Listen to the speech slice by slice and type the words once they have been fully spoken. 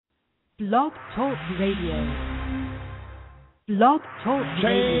Blog Talk Radio. Blog Talk Radio.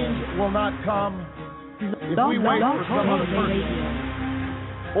 Change will not come if we wait for some other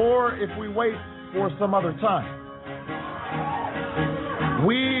person, or if we wait for some other time.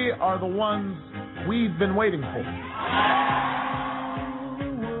 We are the ones we've been waiting for.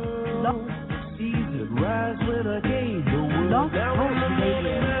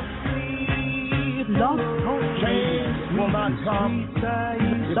 Change will not come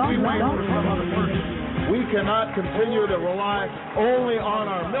if we wait for some other person. We cannot continue to rely only on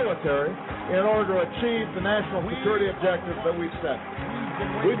our military in order to achieve the national security objectives that we've set.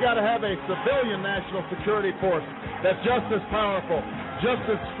 We've got to have a civilian national security force that's just as powerful, just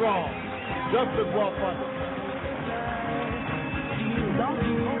as strong, just as well funded.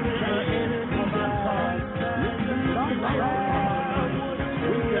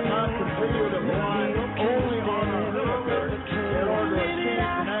 We cannot continue to rely only on our military in order to achieve the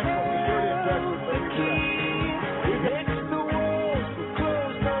national security objectives that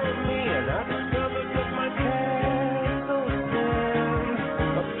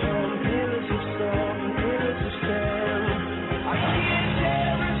we've set.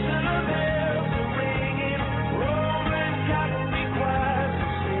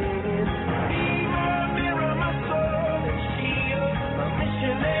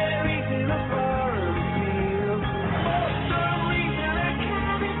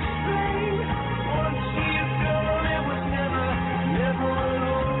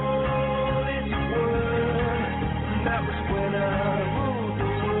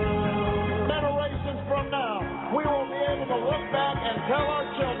 Tell our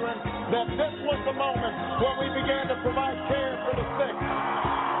children that this was the moment when we began to provide care for the sick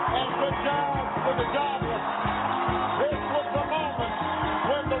and good jobs for the jobless. This was the moment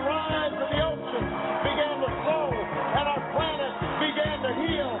when the rise of the ocean began to slow and our planet began to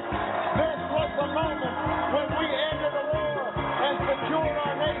heal. This was the moment when we ended the war and secured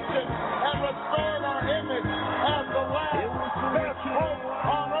our nation and restored our image as the last best hope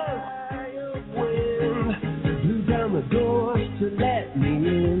on earth. Blew down the door to let me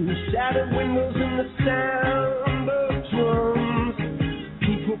in, shattered windows and the sound of drums.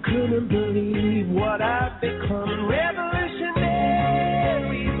 People couldn't believe what I've become.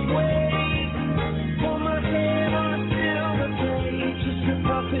 Revolutionaries wait for my hand on a silver plate, just a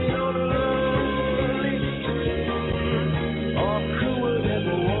puppet on a lonely string. Oh, who would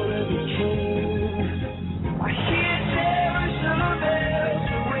ever want to be king? I hear Jerusalem bells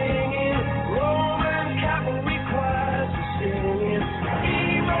ringing, Roman cavalry choirs singing.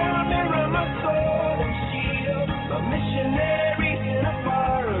 Missionaries in a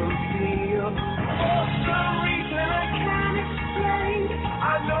foreign field. For some reason I can't explain,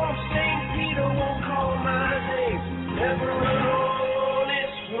 I know St. Peter won't call my name. Never alone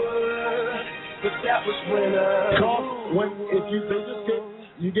this word, but that was when you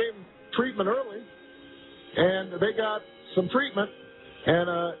gave them treatment early, and they got some treatment and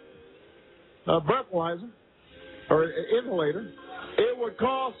a breathalyzer or inhalator. It would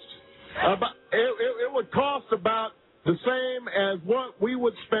cost about the same as what we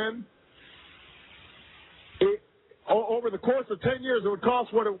would spend over the course of 10 years. It would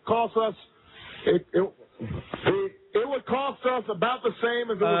cost what it would cost us. It would cost us about the same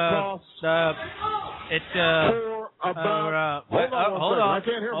as it would cost for about. Hold on. I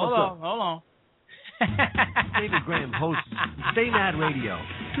can't hear myself. Hold on. David Graham hosts Stay Mad Radio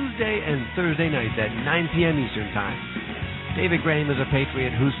Tuesday and Thursday nights at 9 p.m. Eastern Time. David Graham is a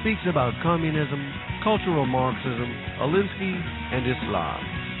patriot who speaks about communism, cultural Marxism, Alinsky, and Islam.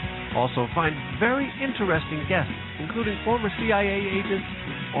 Also find very interesting guests, including former CIA agents,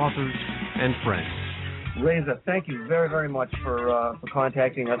 authors, and friends. Reza, thank you very, very much for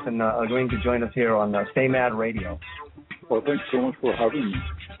contacting us and agreeing to join us here on Stay Mad Radio. Well, thanks so much for having me.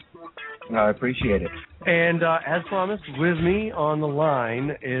 I appreciate it. And as promised, with me on the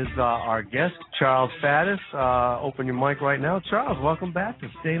line is our guest, Charles Faddis. Open your mic right now. Charles, welcome back to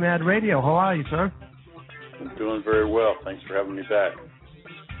Stay Mad Radio. How are you, sir? I'm doing very well. Thanks for having me back.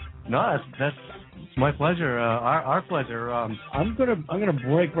 No, that's my pleasure. Our pleasure. I'm gonna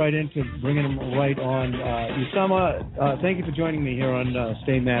break right into bringing him right on. Usama, thank you for joining me here on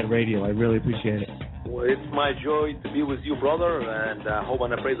Stay Mad Radio. I really appreciate it. Well, it's my joy to be with you, brother, and I hope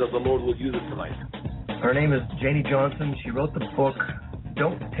and I pray that the Lord will use it tonight. Her name is Janie Johnson. She wrote the book,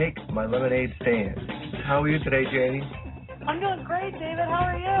 Don't Take My Lemonade Stand. How are you today, Janie? I'm doing great, David. How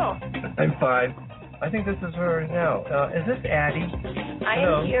are you? I'm fine. I think this is her now. Is this Addie? I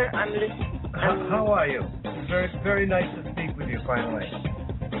am here. I'm listening. How are you? It's very, very nice to speak with you finally.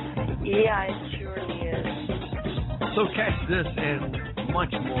 Yeah, it surely is. So catch this and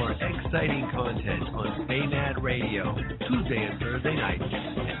much more exciting content on Stay Mad Radio, Tuesday and Thursday nights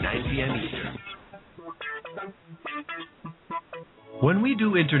at 9 p.m. Eastern. When we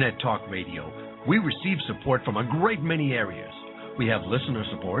do Internet Talk Radio, we receive support from a great many areas. We have listener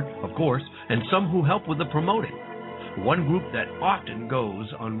support, of course, and some who help with the promoting. One group that often goes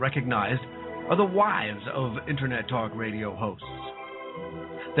unrecognized are the wives of Internet Talk Radio hosts.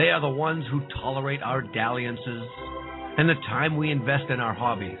 They are the ones who tolerate our dalliances and the time we invest in our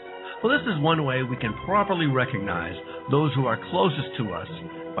hobbies. Well, this is one way we can properly recognize those who are closest to us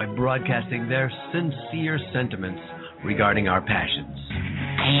by broadcasting their sincere sentiments regarding our passions.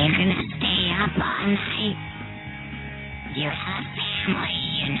 Are you going to stay up all night? You have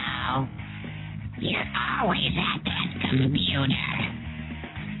family, you know. You're always at that computer.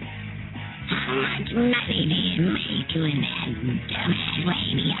 How much money do you make doing that dumbass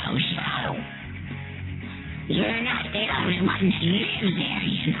radio show? You're not the only one that lives there,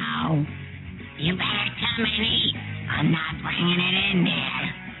 you know. You better come and eat. I'm not bringing it in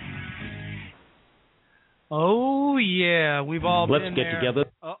there. Oh, yeah, we've all been there. Let's get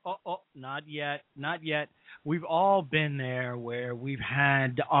together. Oh, not yet. We've all been there where we've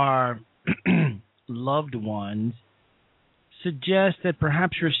had our loved ones suggest that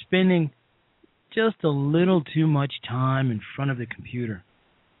perhaps you're spending just a little too much time in front of the computer.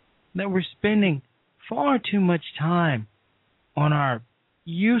 That we're spending far too much time on our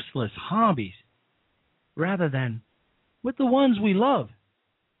useless hobbies rather than with the ones we love.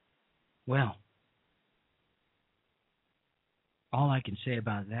 Well, all I can say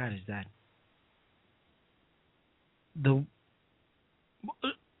about that is that no.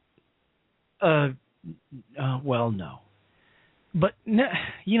 But,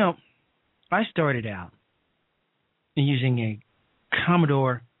 you know, I started out using a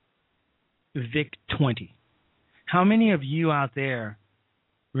Commodore VIC-20. How many of you out there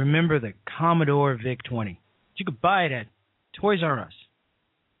remember the Commodore VIC-20? You could buy it at Toys R Us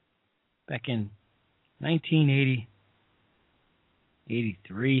back in 1980,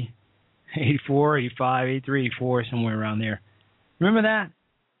 83, 84, 85, 83, 84, somewhere around there. Remember that?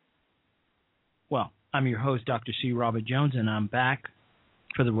 Well, I'm your host, Dr. C. Robert Jones, and I'm back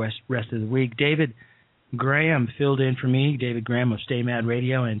for the rest of the week. David Graham filled in for me, David Graham of Stay Mad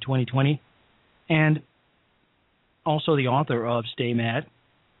Radio in 2020, and also the author of Stay Mad.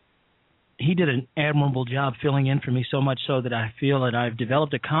 He did an admirable job filling in for me, so much so that I feel that I've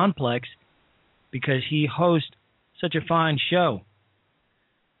developed a complex because he hosts such a fine show.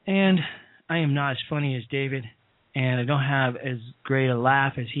 And I am not as funny as David, and I don't have as great a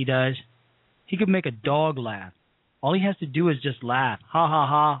laugh as he does. He could make a dog laugh. All he has to do is just laugh. Ha, ha,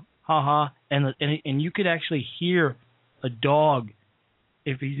 ha, ha, ha. And you could actually hear a dog,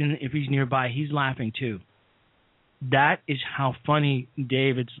 if he's nearby, he's laughing too. That is how funny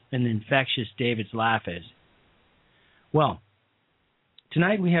David's and infectious David's laugh is. Well,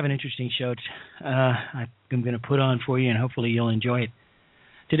 tonight we have an interesting show I'm going to put on for you, and hopefully you'll enjoy it.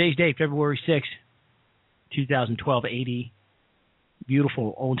 Today's date, February 6th, 2012, AD.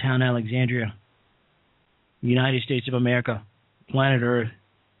 Beautiful Old Town Alexandria, United States of America, planet Earth,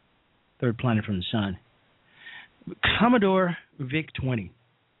 third planet from the sun. Commodore VIC-20.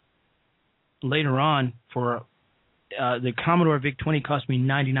 Later on, for the Commodore VIC-20 cost me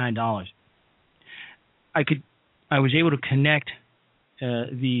 $99. I was able to connect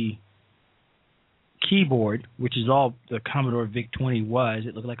the keyboard, which is all the Commodore VIC-20 was.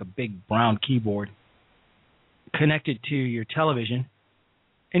 It looked like a big brown keyboard. Connected to your television,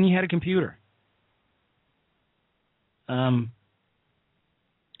 and you had a computer.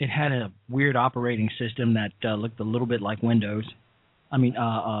 It had a weird operating system that looked a little bit like Windows.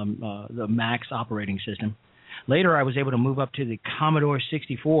 The Mac's operating system. Later, I was able to move up to the Commodore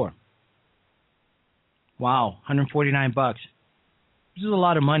 64. Wow, $149. This is a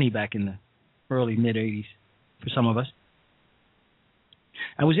lot of money back in the early, mid-'80s for some of us.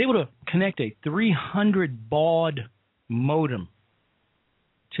 I was able to connect a 300 baud modem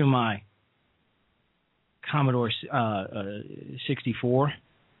to my Commodore 64.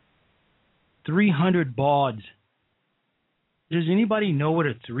 300 bauds. Does anybody know what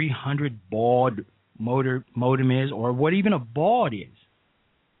a 300 baud modem is, or what even a baud is?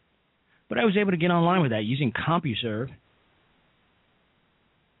 But I was able to get online with that using CompuServe.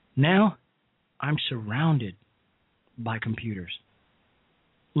 Now, I'm surrounded by computers.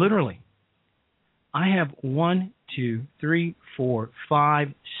 Literally. I have 1, 2, 3, 4, 5,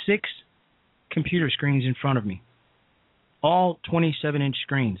 6 computer screens in front of me. All 27-inch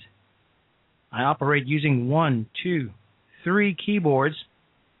screens. I operate using 1, 2, 3 keyboards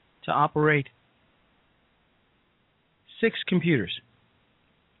to operate 6 computers.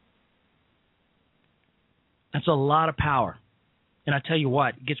 That's a lot of power. And I tell you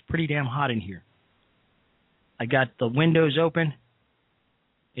what, it gets pretty damn hot in here. I got the windows open.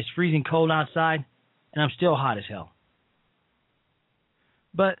 It's freezing cold outside, and I'm still hot as hell.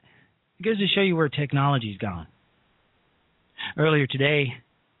 But it goes to show you where technology's gone. Earlier today,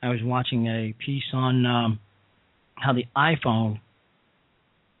 I was watching a piece on how the iPhone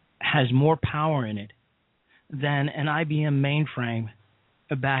has more power in it than an IBM mainframe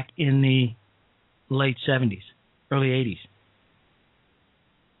back in the late 70s, early 80s.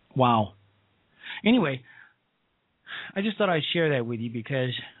 Wow. Anyway, I just thought I'd share that with you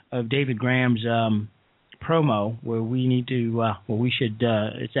because of David Graham's promo where we need to,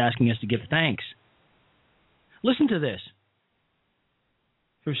 it's asking us to give thanks. Listen to this.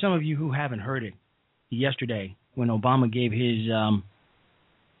 For some of you who haven't heard it, yesterday when Obama gave his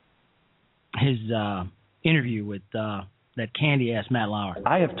interview with that candy-ass Matt Lauer.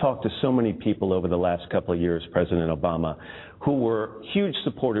 I have talked to so many people over the last couple of years, President Obama, who were huge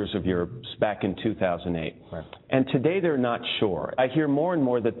supporters of yours back in 2008. Right. And today they're not sure. I hear more and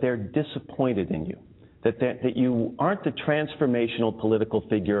more that they're disappointed in you, that you aren't the transformational political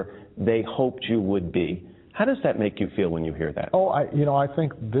figure they hoped you would be. How does that make you feel when you hear that? I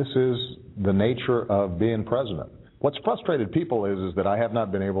think this is the nature of being president. What's frustrated people is that I have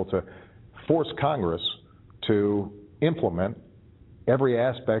not been able to force Congress to implement every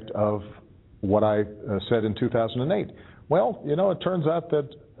aspect of what I said in 2008. Well, it turns out that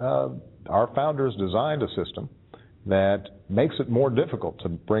our founders designed a system that makes it more difficult to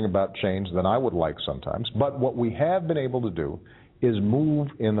bring about change than I would like sometimes. But what we have been able to do is move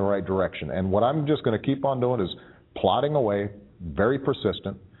in the right direction. And what I'm just going to keep on doing is plodding away, very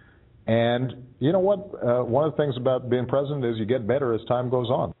persistent. And you know what? One of the things about being president is you get better as time goes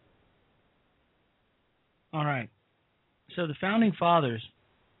on. All right. So the founding fathers,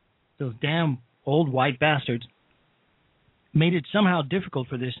 those damn old white bastards, made it somehow difficult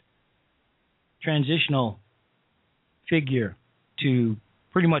for this transitional figure to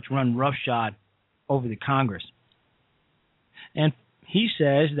pretty much run roughshod over the Congress. And he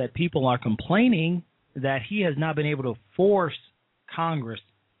says that people are complaining that he has not been able to force Congress.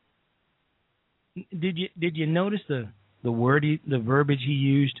 Did you notice the verbiage he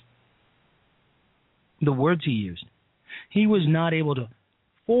used? The words he used. He was not able to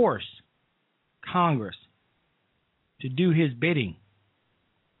force Congress to do his bidding.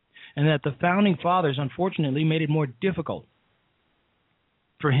 And that the founding fathers, unfortunately, made it more difficult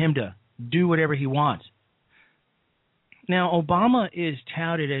for him to do whatever he wants. Now, Obama is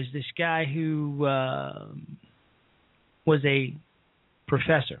touted as this guy who was a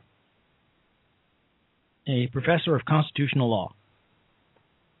professor of constitutional law.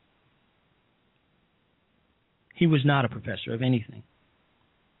 He was not a professor of anything.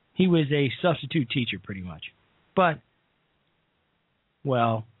 He was a substitute teacher, pretty much. But,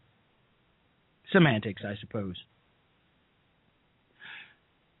 well, semantics, I suppose.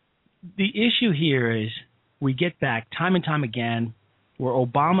 The issue here is we get back time and time again where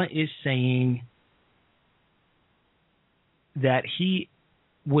Obama is saying that he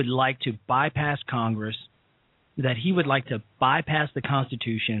would like to bypass Congress, that he would like to bypass the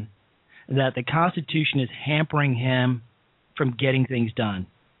Constitution, that the Constitution is hampering him from getting things done.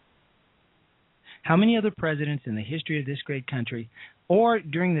 How many other presidents in the history of this great country, or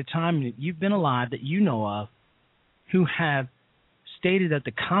during the time that you've been alive that you know of, who have stated that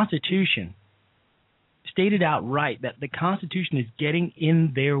the Constitution, stated outright that the Constitution is getting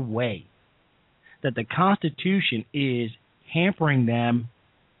in their way, that the Constitution is hampering them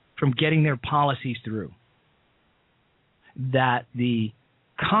from getting their policies through, that the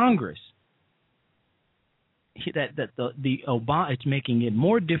Congress, it's making it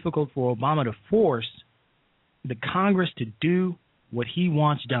more difficult for Obama to force the Congress to do what he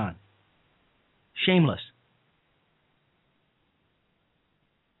wants done. Shameless.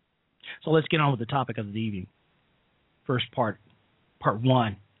 So let's get on with the topic of the evening. First part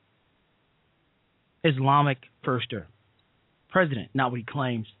one. Islamic firster. President, not what he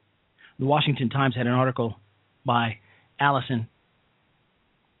claims. The Washington Times had an article by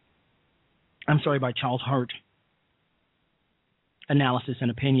by Charles Hurt. Analysis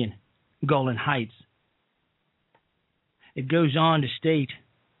and opinion. Golan Heights. It goes on to state,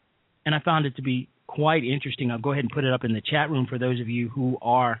 and I found it to be quite interesting. I'll go ahead and put it up in the chat room for those of you who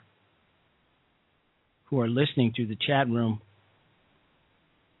are listening to the chat room,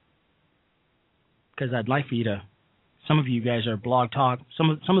 because I'd like for you to. Some of you guys are Blog Talk. Some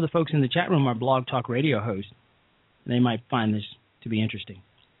of the folks in the chat room are Blog Talk radio hosts. They might find this to be interesting.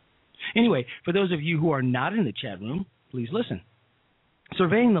 Anyway, for those of you who are not in the chat room, please listen.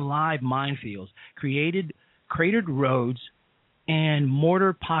 Surveying the live minefields cratered roads and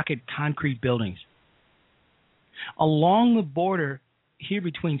mortar pocket concrete buildings. Along the border here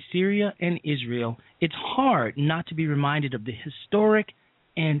between Syria and Israel, it's hard not to be reminded of the historic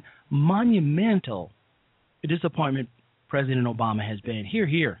and monumental disappointment President Obama has been. Hear,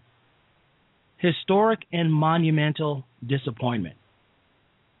 hear. Historic and monumental disappointment.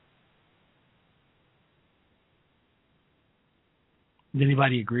 Does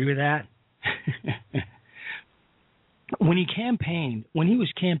anybody agree with that? When he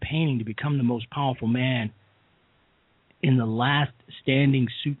was campaigning to become the most powerful man in the last standing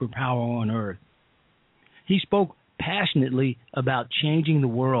superpower on earth, he spoke passionately about changing the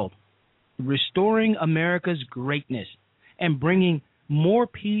world, restoring America's greatness, and bringing more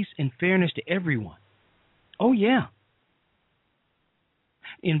peace and fairness to everyone. Oh, yeah.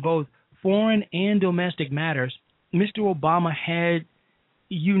 In both foreign and domestic matters, Mr. Obama had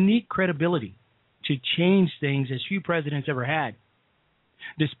unique credibility to change things as few presidents ever had.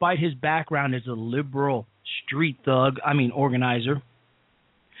 Despite his background as a liberal organizer,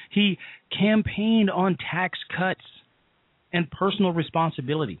 he campaigned on tax cuts and personal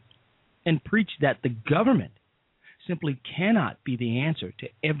responsibility and preached that the government simply cannot be the answer to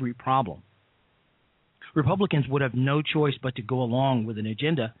every problem. Republicans would have no choice but to go along with an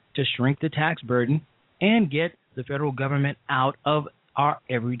agenda to shrink the tax burden and get the federal government out of our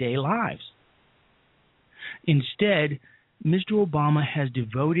everyday lives. Instead, Mr. Obama has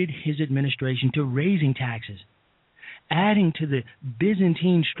devoted his administration to raising taxes, adding to the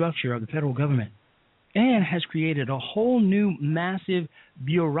Byzantine structure of the federal government, and has created a whole new massive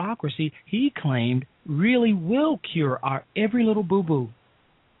bureaucracy he claimed really will cure our every little boo-boo.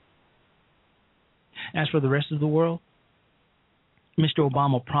 As for the rest of the world, Mr.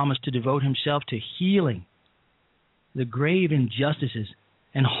 Obama promised to devote himself to healing the grave injustices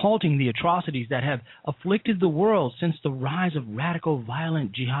and halting the atrocities that have afflicted the world since the rise of radical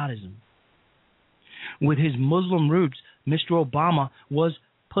violent jihadism. With his Muslim roots, Mr. Obama was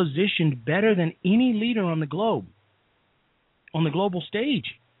positioned better than any leader on the global stage,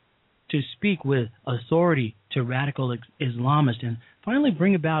 to speak with authority to radical Islamists and finally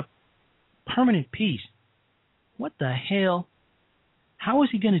bring about permanent peace. What the hell? How is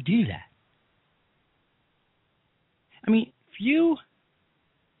he going to do that? I mean, few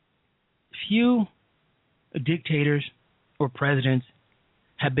dictators or presidents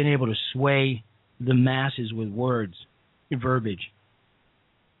have been able to sway the masses with words, verbiage.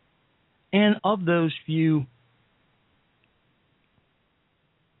 And of those few,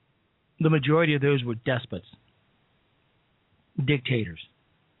 the majority of those were despots, dictators,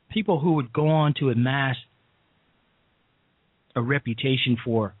 people who would go on to amass a reputation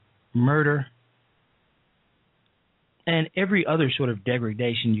for murder and every other sort of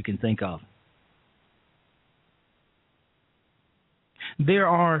degradation you can think of. There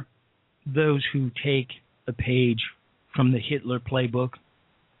are those who take a page from the Hitler playbook,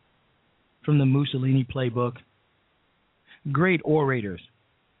 from the Mussolini playbook, great orators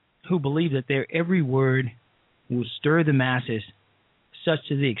who believe that their every word will stir the masses such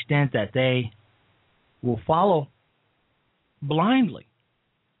to the extent that they will follow blindly.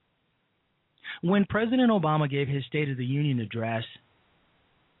 When President Obama gave his State of the Union address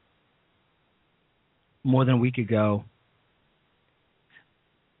more than a week ago,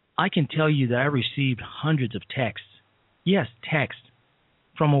 I can tell you that I received hundreds of texts. Yes, texts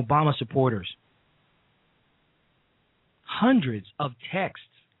from Obama supporters. Hundreds of texts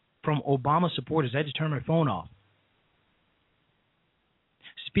from Obama supporters. I had to turn my phone off.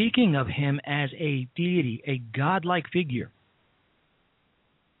 Speaking of him as a deity, a godlike figure,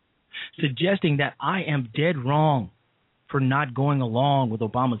 suggesting that I am dead wrong for not going along with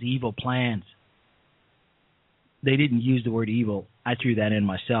Obama's evil plans. They didn't use the word evil. I threw that in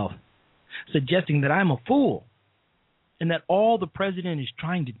myself. Suggesting that I'm a fool and that all the president is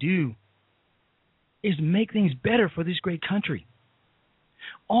trying to do is make things better for this great country.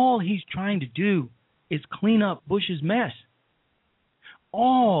 All he's trying to do is clean up Bush's mess.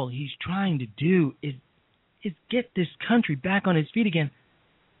 All he's trying to do is get this country back on its feet again.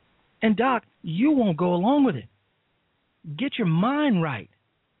 And, Doc, you won't go along with it. Get your mind right.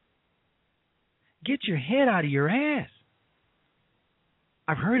 Get your head out of your ass.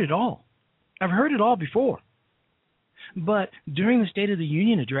 I've heard it all. I've heard it all before. But during the State of the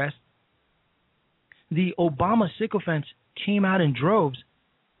Union address, the Obama sycophants came out in droves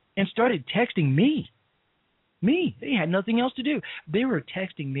and started texting me. Me. They had nothing else to do. They were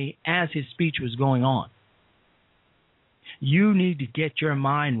texting me as his speech was going on. You need to get your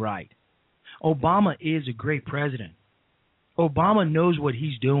mind right. Obama is a great president. Obama knows what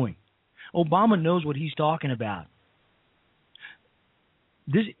he's doing. Obama knows what he's talking about.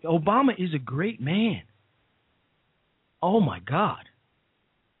 Obama is a great man. Oh, my God.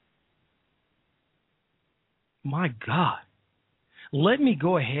 My God. Let me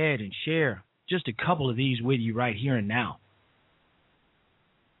go ahead and share just a couple of these with you right here and now.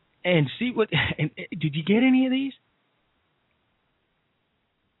 And see what... And did you get any of these?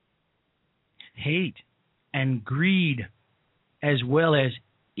 Hate and greed, as well as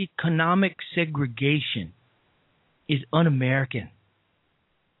economic segregation, is un-American.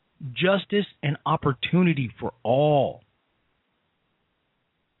 Justice and opportunity for all.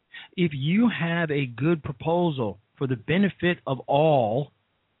 If you have a good proposal for the benefit of all,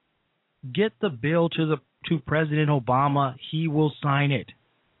 get the bill to President Obama. He will sign it.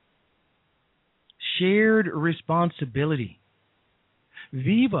 Shared responsibility.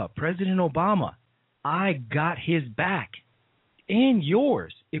 Viva President Obama. I got his back and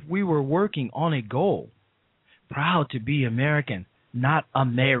yours if we were working on a goal. Proud to be American, not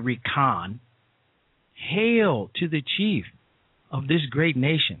American. Hail to the chief of this great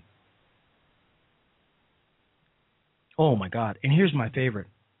nation. Oh, my God. And here's my favorite.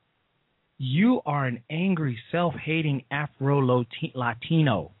 You are an angry, self-hating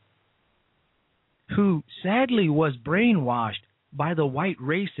Afro-Latino who sadly was brainwashed by the white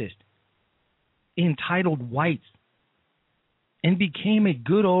racist entitled whites and became a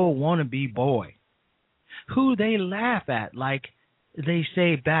good old wannabe boy who they laugh at like they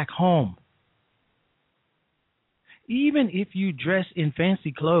say back home. Even if you dress in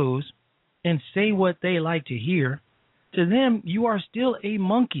fancy clothes and say what they like to hear, to them you are still a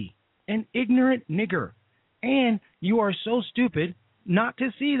monkey, an ignorant nigger, and you are so stupid not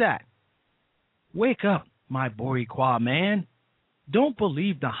to see that. Wake up, my Boricua man. Don't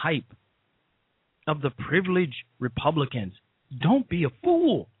believe the hype of the privileged Republicans. Don't be a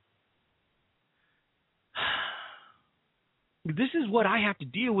fool. This is what I have to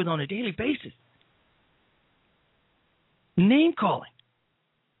deal with on a daily basis. Name calling.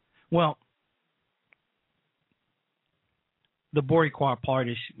 Well, the Boricua part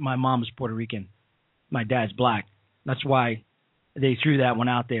is my mom's Puerto Rican. My dad's black. That's why they threw that one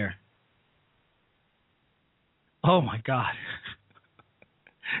out there. Oh, my God.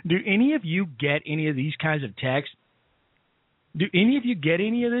 Do any of you get any of these kinds of texts? Do any of you get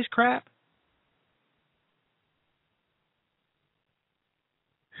any of this crap?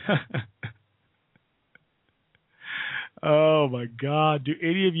 Oh, my God. Do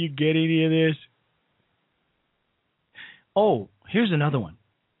any of you get any of this? Oh, here's another one.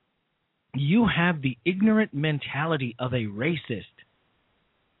 You have the ignorant mentality of a racist.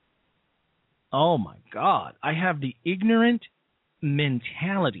 Oh, my God. I have the ignorant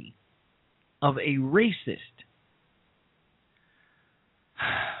mentality of a racist.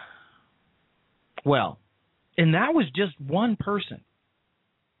 Well, and that was just one person.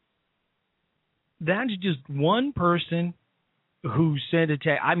 That's just one person who sent a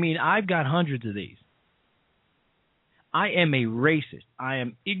text. I mean, I've got hundreds of these. I am a racist. I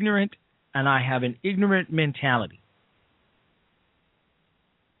am ignorant, and I have an ignorant mentality.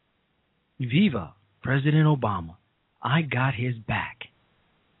 Viva President Obama. I got his back.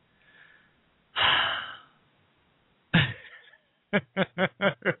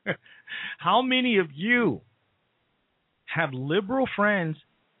 How many of you have liberal friends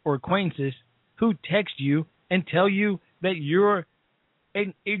or acquaintances who text you and tell you that you're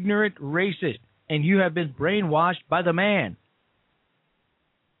an ignorant racist and you have been brainwashed by the man?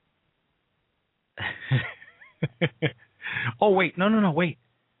 Oh, wait. No, wait.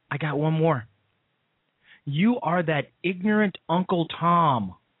 I got one more. You are that ignorant Uncle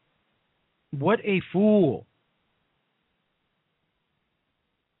Tom. What a fool.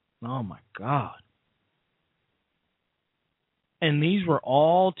 Oh, my God. And these were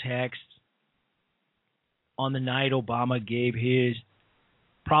all texts on the night Obama gave his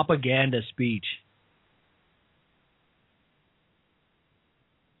propaganda speech.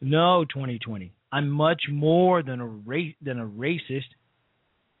 No, 2020. I'm much more than a racist.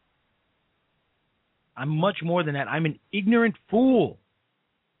 I'm much more than that. I'm an ignorant fool.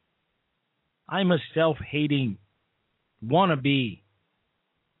 I'm a self-hating wannabe.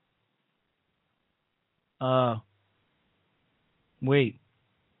 Wait.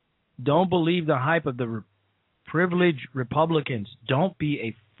 Don't believe the hype of the privileged Republicans. Don't be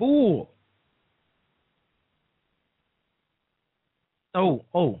a fool.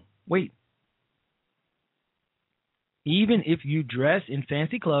 Oh, wait. Even if you dress in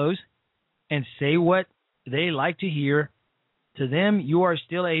fancy clothes and say what they like to hear, to them you are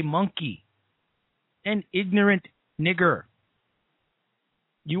still a monkey, an ignorant nigger.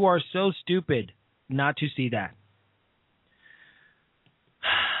 You are so stupid not to see that.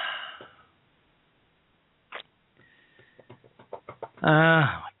 Oh,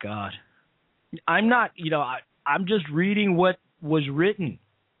 my God. I'm not, I'm just reading what was written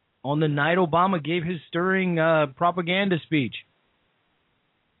on the night Obama gave his stirring propaganda speech.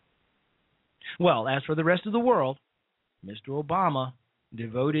 Well, as for the rest of the world, Mr. Obama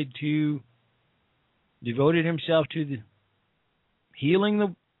devoted himself to healing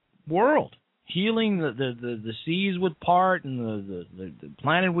the world, healing the seas would part and the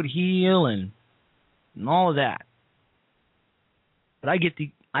planet would heal and all of that. But I get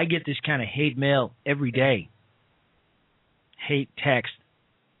this kind of hate mail every day, hate text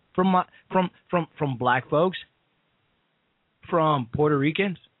from black folks, from Puerto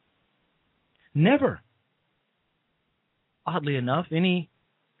Ricans. Never, oddly enough, any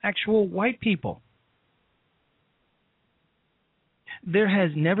actual white people. There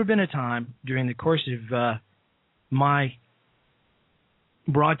has never been a time during the course of my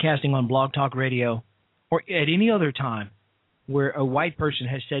broadcasting on Blog Talk Radio or at any other time where a white person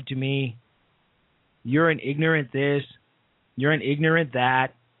has said to me, "You're an ignorant this, you're an ignorant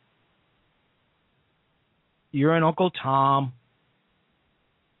that, you're an Uncle Tom."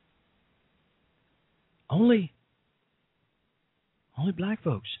 Only black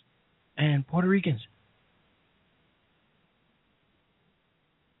folks and Puerto Ricans.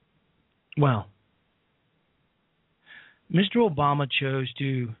 Well, Mr. Obama chose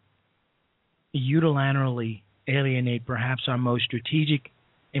to unilaterally alienate perhaps our most strategic,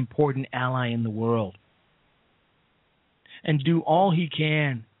 important ally in the world and do all he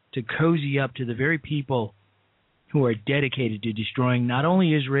can to cozy up to the very people who are dedicated to destroying not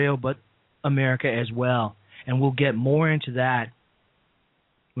only Israel but America as well. And we'll get more into that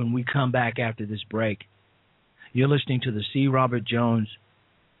when we come back after this break. You're listening to the C. Robert Jones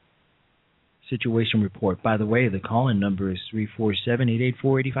Situation Report. By the way, the call-in number is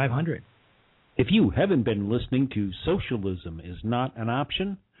 347-884-8500. If you haven't been listening to Socialism is Not an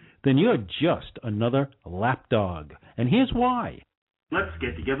Option, then you're just another lapdog. And here's why. Let's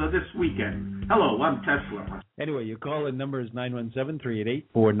get together this weekend. Hello, I'm Tesla. Anyway, your call-in number is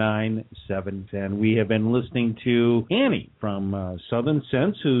 917-388-4970. And we have been listening to Annie from Southern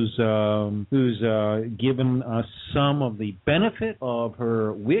Sense, who's given us some of the benefit of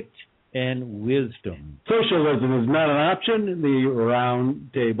her wit and wisdom. Socialism is not an option. The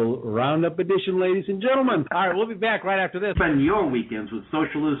Round Table Roundup edition, ladies and gentlemen. All right, we'll be back right after this. Spend your weekends with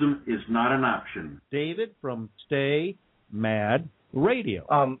Socialism is not an option. David from Stay Mad Radio.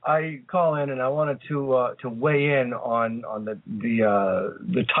 I call in and I wanted to weigh in on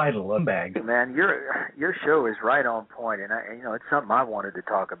the title of Bag. Man, your show is right on point, and it's something I wanted to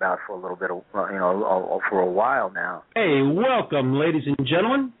talk about for a little bit, for a while now. Hey, welcome, ladies and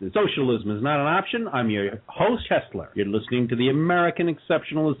gentlemen. Socialism is not an option. I'm your host, Hessler. You're listening to the American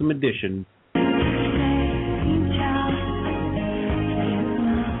Exceptionalism Edition.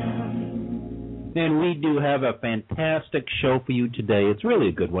 And we do have a fantastic show for you today. It's really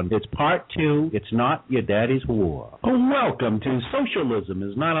a good one. It's part 2. It's not your daddy's war. Welcome to Socialism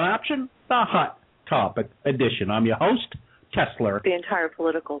is Not an Option, the Hot Topic Edition. I'm your host, Kessler. The entire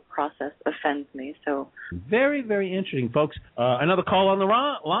political process offends me, so... Very, very interesting, folks. Another call on the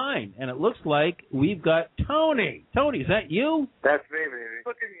line, and it looks like we've got Tony. Tony, is that you? That's me, baby.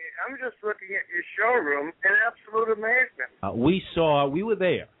 I'm just looking at your showroom in absolute amazement. We were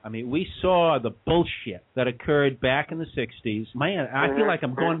there. I mean, we saw the bullshit that occurred back in the 60s. Man, I feel like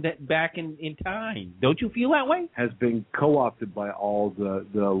I'm going back in time. Don't you feel that way? Has been co-opted by all the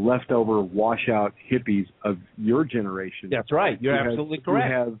leftover washout hippies of your generation. That's right. You're absolutely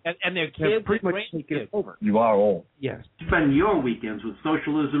correct. And their kids pretty much taken it over. You are old. Yes. Spend your weekends with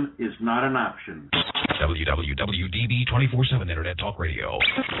Socialism is not an option. WWWDB 24/7 Internet Talk Radio.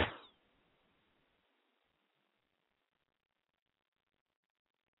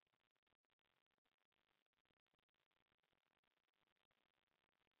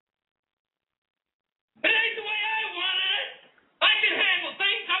 It ain't the way I wanted it. I can handle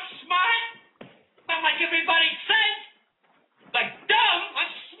things. I'm smart. Not like everybody says. Like dumb,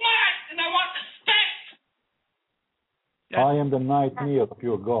 I'm smart, and I want respect. I am the knight near of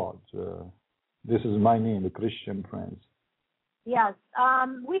your God. This is my name, the Christian Prince. Yes.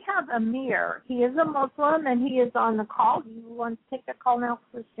 We have Amir. He is a Muslim, and he is on the call. Do you want to take the call now,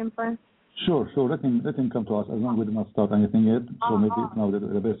 Christian Prince? Sure. Let him come to us. As long as we do not start anything yet, so maybe it's now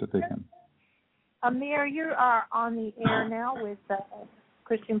the best to take him. Amir, you are on the air now with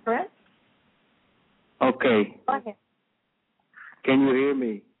Christian Prince. Okay. Go ahead. Can you hear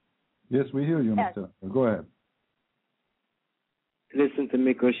me? Yes, we hear you, Yes. Mr. Go ahead. Listen to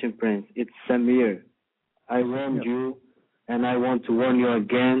me, Christian Prince. It's Samir. I warned you, and I want to warn you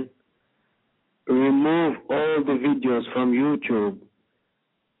again. Remove all the videos from YouTube.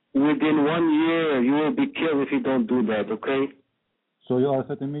 Within 1 year, you will be killed if you don't do that, okay? So you are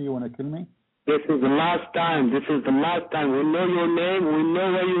telling me you want to kill me? This is the last time. This is the last time. We know your name. We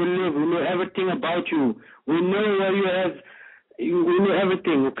know where you live. We know everything about you. We know where you have. We know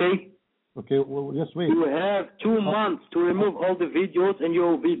everything, okay? Okay, well, just wait. You have 2 months to remove all the videos and you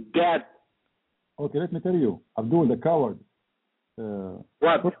will be dead. Okay, let me tell you. Abdul, the coward.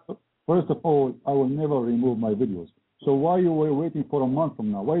 What? First of all, I will never remove my videos. So why you were waiting for a month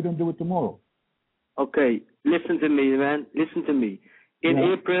from now? Why you don't do it tomorrow? Okay, listen to me, man. Listen to me. In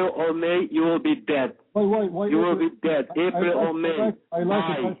April or May, you will be dead. Why you will be dead. April or May. I like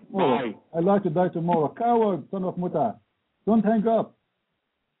to die tomorrow. I like to die tomorrow. Coward, son of Muta. Don't hang up.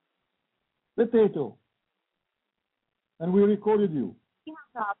 Potato. And we recorded you.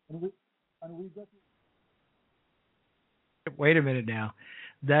 And we got you. Wait a minute now.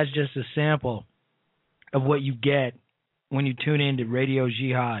 That's just a sample of what you get when you tune in to Radio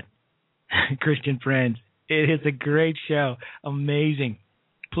Jihad. Christian friends, it is a great show. Amazing.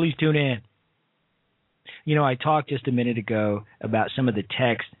 Please tune in. You know, I talked just a minute ago about some of the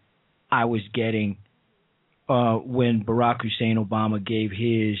text I was getting when Barack Hussein Obama gave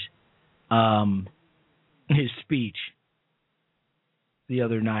his speech the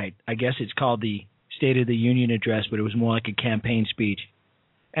other night. I guess it's called the State of the Union Address, but it was more like a campaign speech.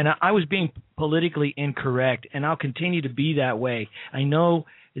 And I was being politically incorrect, and I'll continue to be that way. I know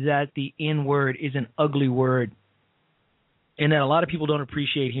that the N word is an ugly word, and that a lot of people don't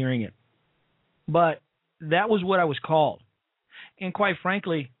appreciate hearing it. But that was what I was called. And quite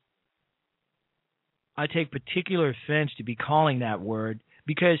frankly, I take particular offense to be calling that word,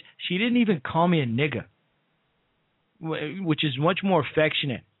 because she didn't even call me a nigger, which is much more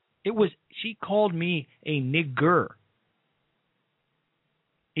affectionate. She called me a nigger.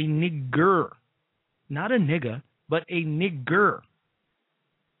 A nigger. Not a nigger, but a nigger.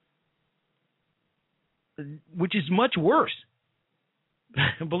 Which is much worse,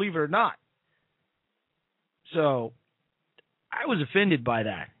 believe it or not. So I was offended by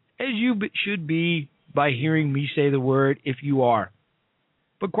that, as you should be by hearing me say the word if you are.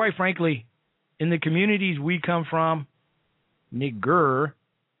 But quite frankly, in the communities we come from, nigger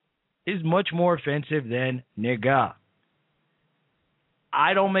is much more offensive than nigga.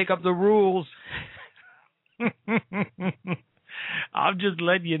 I don't make up the rules. I'm just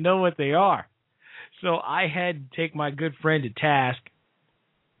letting you know what they are. So I had to take my good friend to task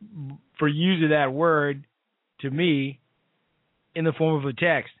for using that word to me in the form of a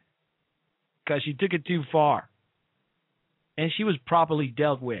text, because she took it too far. And she was properly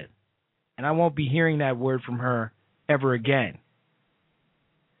dealt with. And I won't be hearing that word from her ever again.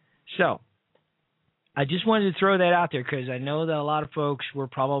 So I just wanted to throw that out there, because I know that a lot of folks were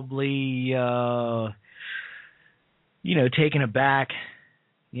probably, taken aback,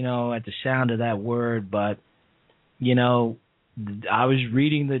 at the sound of that word. But, I was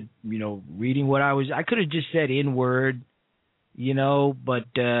reading what I could have just said N-word, but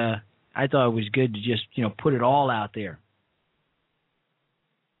I thought it was good to just, put it all out there.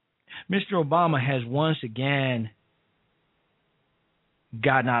 Mr. Obama has once again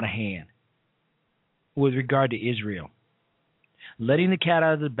gotten out of hand with regard to Israel, letting the cat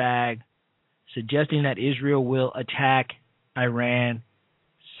out of the bag, suggesting that Israel will attack Iran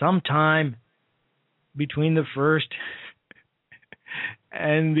sometime between the 1st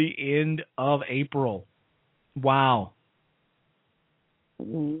and the end of April. Wow.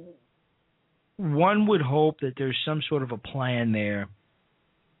 One would hope that there's some sort of a plan there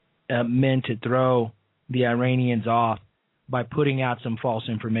meant to throw the Iranians off by putting out some false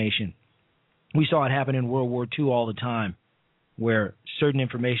information. We saw it happen in World War II all the time, where certain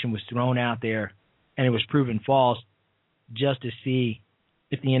information was thrown out there and it was proven false just to see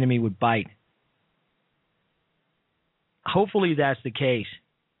if the enemy would bite. Hopefully that's the case,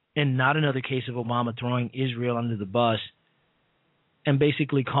 and not another case of Obama throwing Israel under the bus and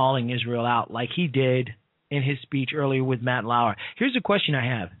basically calling Israel out like he did in his speech earlier with Matt Lauer. Here's a question I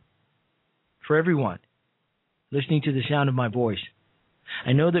have for everyone listening to the sound of my voice.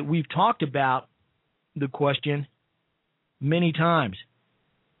 I know that we've talked about the question many times.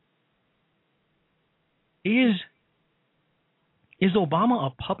 Is Obama a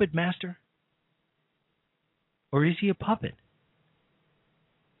puppet master? Or is he a puppet?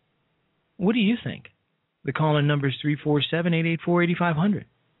 What do you think? The call-in number is 347-884-8500.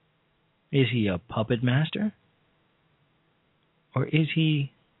 Is he a puppet master? Or is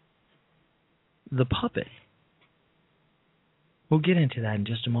he the puppet? We'll get into that in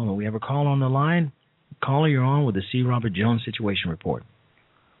just a moment. We have a call on the line. Caller, you're on with the C. Robert Jones Situation Report.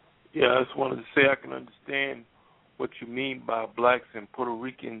 Yeah, I just wanted to say I can understand what you mean by blacks and Puerto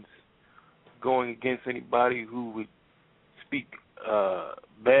Ricans going against anybody who would speak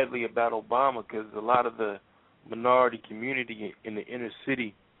badly about Obama, because a lot of the minority community in the inner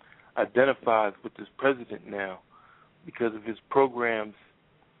city identifies with this president now because of his programs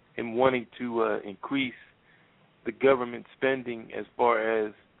and wanting to increase the government spending as far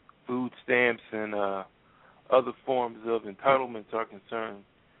as food stamps and other forms of entitlements are concerned.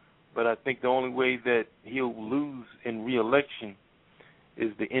 But I think the only way that he'll lose in re-election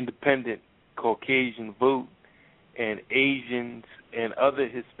is the independent Caucasian vote, and Asians and other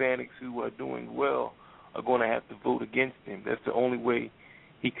Hispanics who are doing well are going to have to vote against him. That's the only way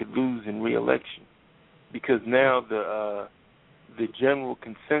he could lose in re-election, because now the general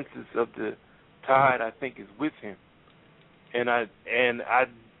consensus of the tide, I think, is with him, and I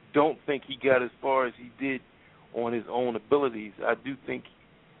don't think he got as far as he did on his own abilities. I do think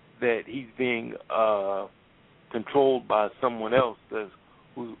that he's being controlled by someone else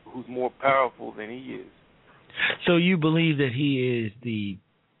who's more powerful than he is. So you believe that he is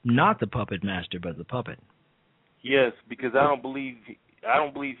not the puppet master, but the puppet? Yes, because I don't believe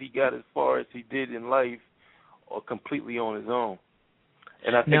he got as far as he did in life or completely on his own.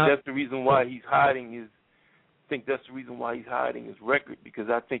 And I think that's the reason why he's hiding his. I think that's the reason why he's hiding his record, because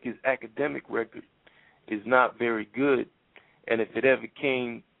I think his academic record is not very good, and if it ever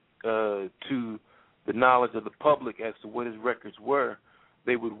came to the knowledge of the public as to what his records were,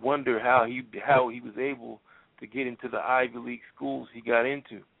 they would wonder how he was able to get into the Ivy League schools he got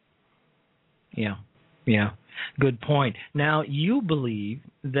into. Yeah. Good point. Now, you believe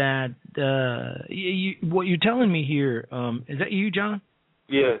that what you're telling me here, is that you, John?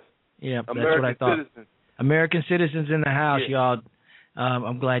 Yes. Yeah, that's American what I thought. Citizens. American citizens in the house, yeah. Y'all.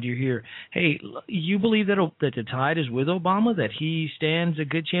 I'm glad you're here. Hey, you believe that the tide is with Obama, that he stands a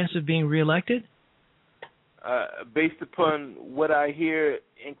good chance of being reelected? Based upon what I hear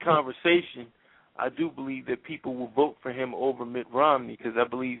in conversation, I do believe that people will vote for him over Mitt Romney, because I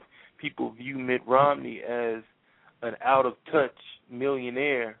believe people view Mitt Romney as an out-of-touch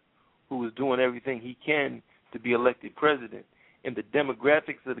millionaire who is doing everything he can to be elected president. And the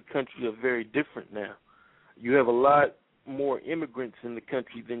demographics of the country are very different now. You have a lot more immigrants in the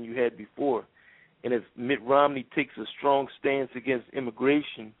country than you had before. And if Mitt Romney takes a strong stance against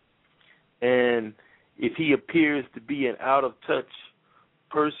immigration, and if he appears to be an out-of-touch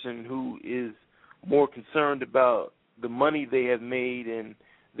person who is more concerned about the money they have made and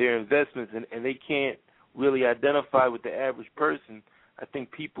their investments, and they can't really identify with the average person, I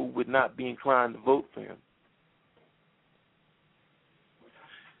think people would not be inclined to vote for him.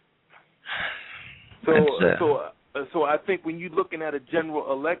 So I think when you're looking at a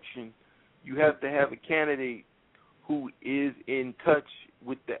general election, you have to have a candidate who is in touch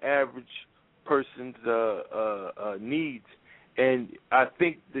with the average person's needs. And I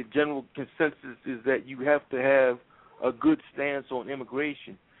think the general consensus is that you have to have a good stance on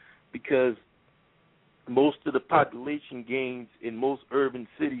immigration, because most of the population gains in most urban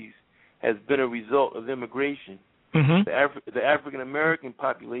cities has been a result of immigration. Mm-hmm. The African American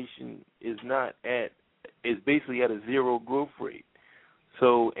population is basically at a zero growth rate.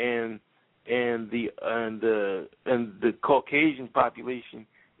 So and the Caucasian population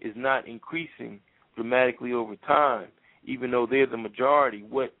is not increasing dramatically over time, even though they're the majority.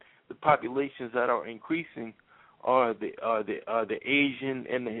 What the populations that are increasing are the Asian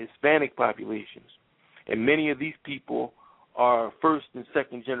and the Hispanic populations, and many of these people are first and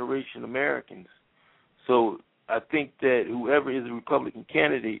second generation Americans. So I think that whoever is a Republican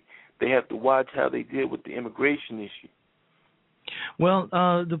candidate, they have to watch how they deal with the immigration issue. Well,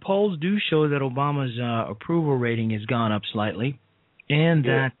 the polls do show that Obama's approval rating has gone up slightly, and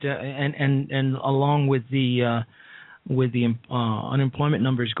that and along with the unemployment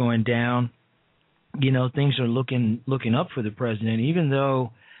numbers going down, you know, things are looking up for the president. Even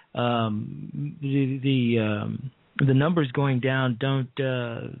though the numbers going down don't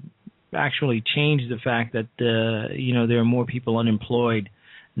actually change the fact that there are more people unemployed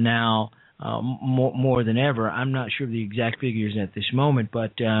now, more than ever. I'm not sure of the exact figures at this moment,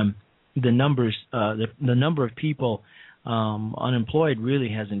 but the numbers, the number of people unemployed really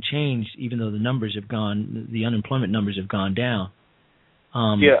hasn't changed, even though the unemployment numbers have gone down.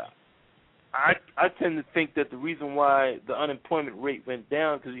 I tend to think that the reason why the unemployment rate went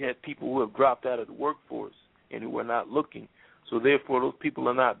down because you had people who have dropped out of the workforce and who are not looking. So therefore, those people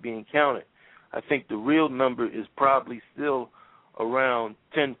are not being counted. I think the real number is probably still around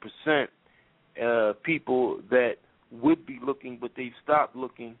 10% people that would be looking, but they've stopped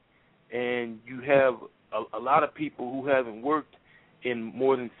looking, and you have a lot of people who haven't worked in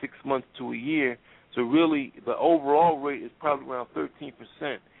more than 6 months to a year. So really, the overall rate is probably around 13%.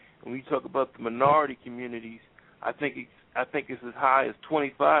 When we talk about the minority communities, I think it's as high as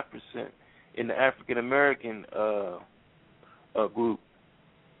 25% in the African American group.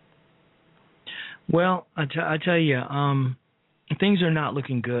 Well, I tell you, things are not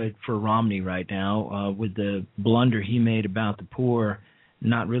looking good for Romney right now with the blunder he made about the poor,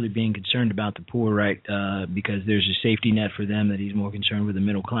 not really being concerned about the poor, right, because there's a safety net for them, that he's more concerned with the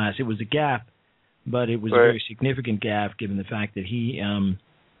middle class. It was a gaffe, but it was a very significant gaffe given the fact that he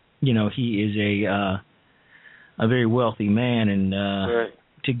is a very wealthy man, and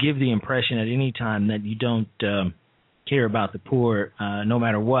to give the impression at any time that you don't care about the poor, no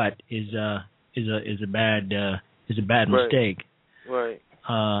matter what, is a bad mistake. Right.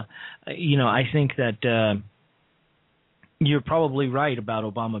 I think that you're probably right about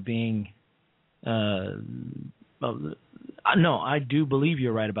Obama being. No, I do believe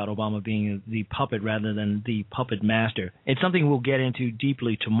you're right about Obama being the puppet rather than the puppet master. It's something we'll get into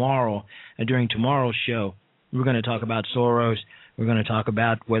deeply tomorrow during tomorrow's show. We're going to talk about Soros. We're going to talk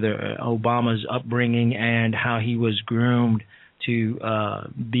about whether Obama's upbringing and how he was groomed to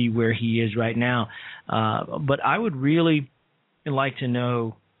be where he is right now. But I would really like to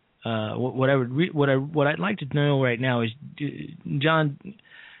know what I'd like to know right now is, John,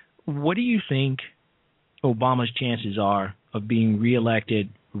 what do you think Obama's chances are of being reelected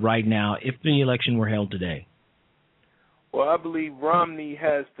right now if the election were held today? Well, I believe Romney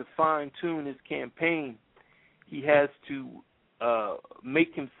has to fine-tune his campaign. He has to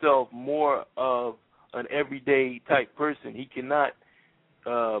make himself more of an everyday type person. He cannot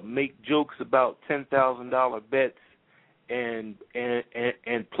make jokes about $10,000 bets and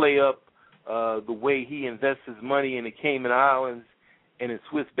play up the way he invests his money in the Cayman Islands and in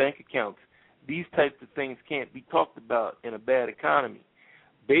Swiss bank accounts. These types of things can't be talked about in a bad economy.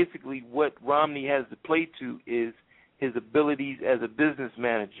 Basically, what Romney has to play to is his abilities as a business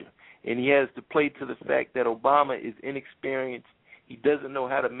manager, and he has to play to the fact that Obama is inexperienced. He doesn't know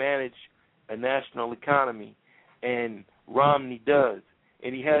how to manage a national economy, and Romney does.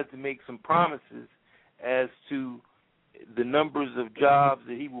 And he has to make some promises as to the numbers of jobs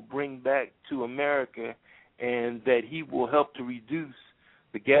that he will bring back to America, and that he will help to reduce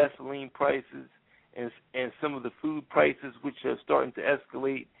the gasoline prices and some of the food prices, which are starting to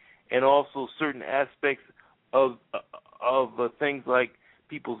escalate, and also certain aspects of things like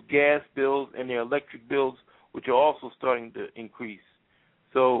people's gas bills and their electric bills, which are also starting to increase.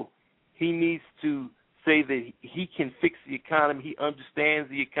 So he needs to say that he can fix the economy. He understands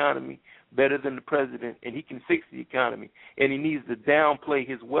the economy better than the president, and he can fix the economy. And he needs to downplay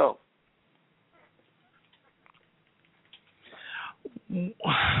his wealth.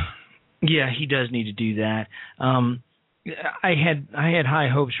 Yeah, he does need to do that. I had high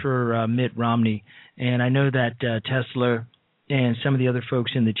hopes for Mitt Romney, and I know that Tesla and some of the other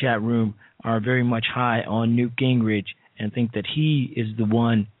folks in the chat room are very much high on Newt Gingrich and think that he is the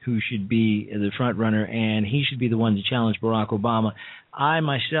one who should be the front runner, and he should be the one to challenge Barack Obama. I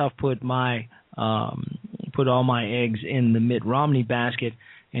myself put all my eggs in the Mitt Romney basket,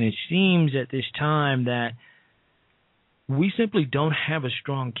 and it seems at this time that we simply don't have a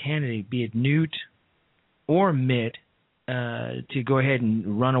strong candidate, be it Newt or Mitt, to go ahead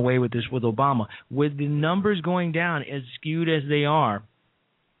and run away with this with Obama. With the numbers going down as skewed as they are,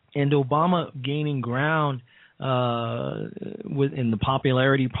 and Obama gaining ground in the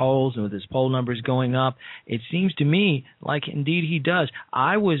popularity polls and with his poll numbers going up, it seems to me like indeed he does.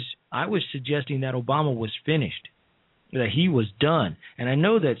 I was suggesting that Obama was finished, that he was done. And I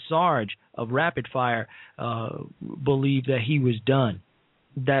know that Sarge of Rapid Fire believed that he was done,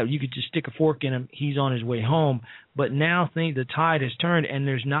 that you could just stick a fork in him, he's on his way home. But now the tide has turned, and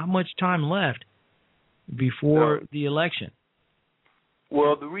there's not much time left before the election.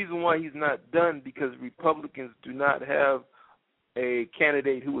 Well, the reason why he's not done because Republicans do not have a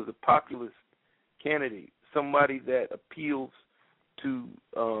candidate who is a populist candidate, somebody that appeals to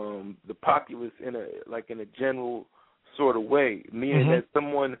the populace in a general sort of way, meaning that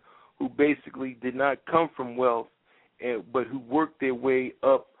someone who basically did not come from wealth, but who worked their way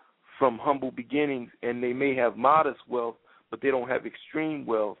up from humble beginnings, and they may have modest wealth, but they don't have extreme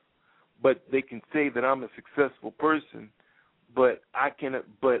wealth, but they can say that I'm a successful person, but I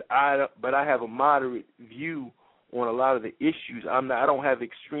have a moderate view on a lot of the issues. I don't have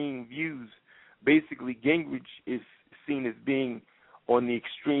extreme views. Basically, Gingrich is seen as being on the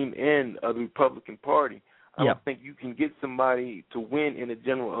extreme end of the Republican Party. I don't think you can get somebody to win in a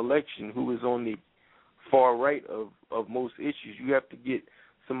general election who is on the far right of of most issues. You have to get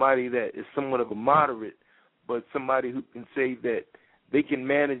somebody that is somewhat of a moderate, but somebody who can say that they can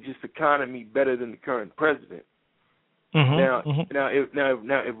manage this economy better than the current president. Now,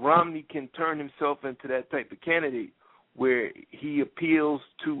 if Romney can turn himself into that type of candidate where he appeals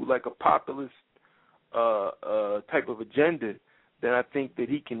to like a populist type of agenda, then I think that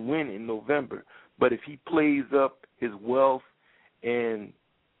he can win in November. But if he plays up his wealth and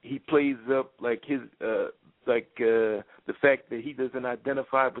he plays up like his the fact that he doesn't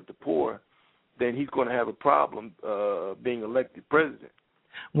identify with the poor, then he's going to have a problem being elected president.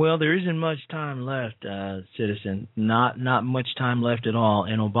 Well, there isn't much time left, citizen. Not much time left at all.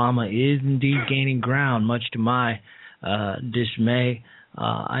 And Obama is indeed gaining ground, much to my dismay.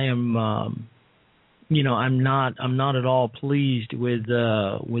 I am, I'm not at all pleased with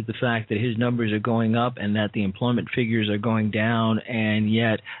the fact that his numbers are going up and that the employment figures are going down, and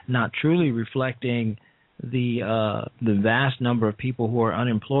yet not truly reflecting the vast number of people who are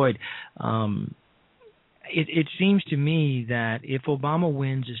unemployed. It seems to me that if Obama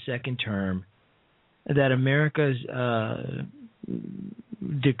wins a second term, that America's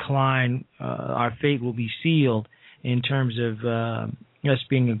decline, our fate will be sealed in terms of us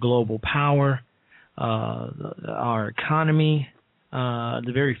being a global power, our economy,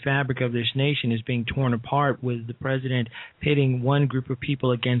 the very fabric of this nation is being torn apart with the president pitting one group of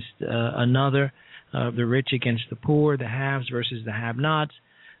people against another, the rich against the poor, the haves versus the have-nots.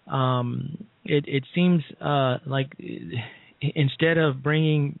 It seems like instead of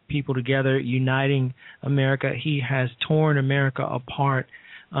bringing people together, uniting America, he has torn America apart.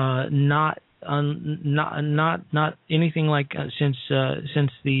 Not anything like since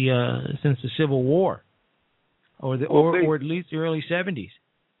the Civil War, or at least the early 70s.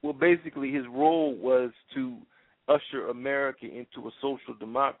 Well, basically, his role was to usher America into a social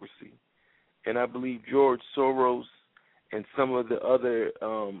democracy, and I believe George Soros and some of the other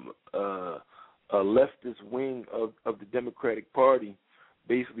leftist wing of the Democratic Party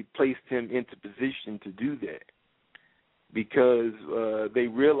basically placed him into position to do that, because they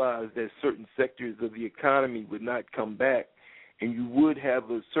realized that certain sectors of the economy would not come back, and you would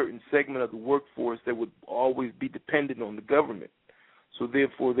have a certain segment of the workforce that would always be dependent on the government. So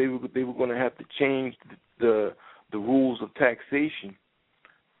therefore, they were going to have to change the rules of taxation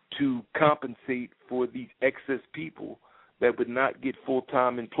to compensate for these excess people that would not get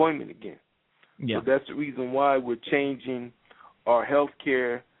full-time employment again. Yeah. So that's the reason why we're changing our health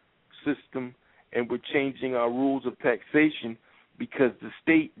care system and we're changing our rules of taxation, because the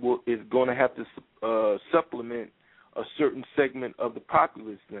state is going to have to supplement a certain segment of the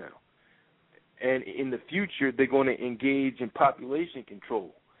populace now. And in the future, they're going to engage in population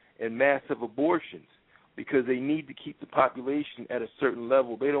control and massive abortions, because they need to keep the population at a certain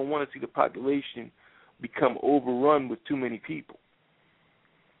level. They don't want to see the population become overrun with too many people.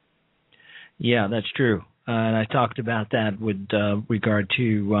 Yeah, that's true. And I talked about that with regard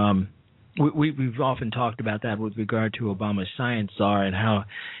to we've often talked about that with regard to Obama's science czar and how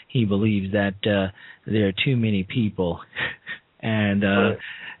he believes that there are too many people, and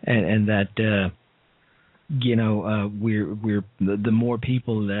that we're the more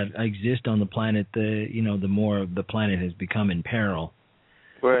people that exist on the planet, the more the planet has become in peril.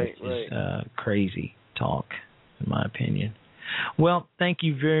 Right, It's crazy talk, in my opinion. Well, thank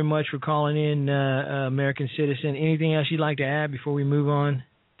you very much for calling in, American Citizen. Anything else you'd like to add before we move on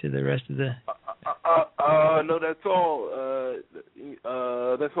to the rest of the... No, that's all.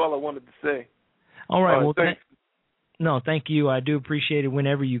 That's all I wanted to say. All right. Well, thanks. Thank you. I do appreciate it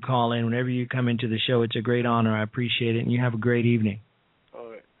whenever you call in, whenever you come into the show. It's a great honor. I appreciate it, and you have a great evening. All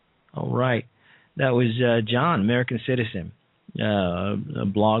right. All right. That was John, American Citizen, a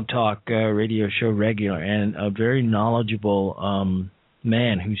Blog Talk radio show regular, and a very knowledgeable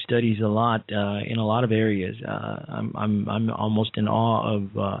man who studies a lot in a lot of areas. I'm almost in awe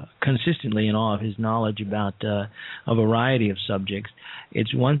of, consistently in awe of his knowledge about a variety of subjects.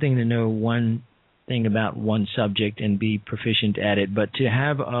 It's one thing to know one thing about one subject and be proficient at it, but to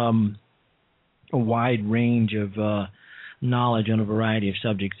have a wide range of knowledge on a variety of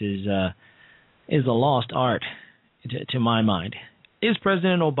subjects is a lost art, to my mind. Is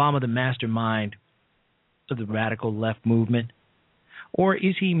President Obama the mastermind of the radical left movement, or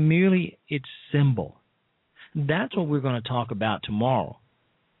is he merely its symbol? That's what we're going to talk about tomorrow.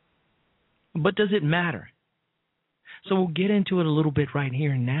 But does it matter? So we'll get into it a little bit right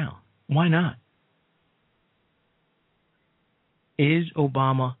here and now. Why not? Is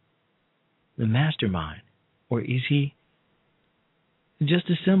Obama the mastermind, or is he just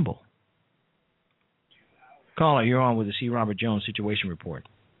a symbol? Caller, you're on with the C. Robert Jones Situation Report.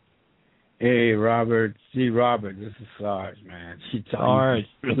 Hey, Robert. See, Robert, this is Sarge, man. Sarge,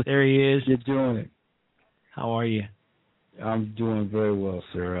 there he is. You're doing it. How are you? I'm doing very well,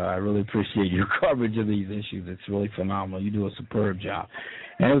 sir. I really appreciate your coverage of these issues. It's really phenomenal. You do a superb job.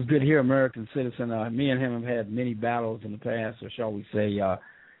 And it was good to hear American Citizen. Me and him have had many battles in the past, or shall we say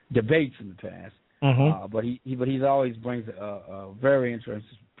debates in the past. Mm-hmm. But he's always brings a very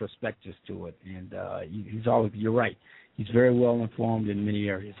interesting perspectives to it. And he's always, you're right, he's very well informed in many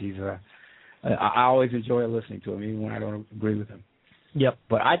areas. I always enjoy listening to him, even when I don't agree with him. Yep.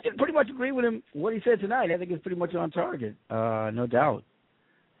 But I did pretty much agree with him, what he said tonight. I think it's pretty much on target, no doubt.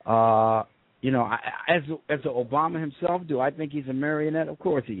 As the Obama himself, do I think he's a marionette? Of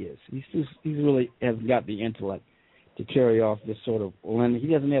course he is. He really hasn't got the intellect to carry off this sort of Lenin. He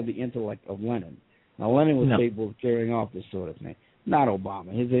doesn't have the intellect of Lenin. Now, Lenin was capable of carrying off this sort of thing. Not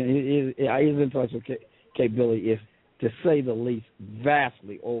Obama. His intellectual capability is, to say the least,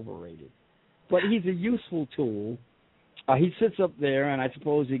 vastly overrated. But he's a useful tool. He sits up there, and I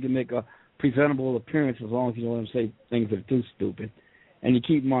suppose he can make a presentable appearance as long as you don't let him say things that are too stupid, and you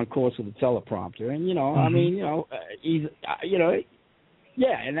keep him on course with a teleprompter. And in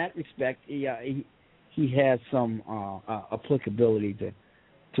that respect, he has some applicability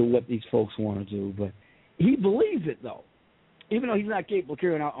to what these folks want to do. But he believes it, though, even though he's not capable of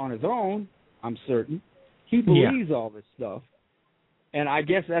carrying out on his own. I'm certain he believes all this stuff. And I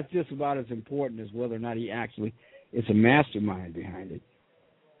guess that's just about as important as whether or not he actually is a mastermind behind it.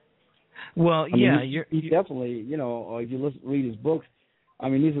 Well, he definitely, if you read his books, I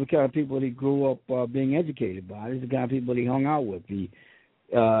mean, these are the kind of people that he grew up being educated by. These are the kind of people that he hung out with, the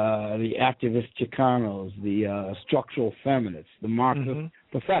activist Chicanos, the structural feminists, the Marxist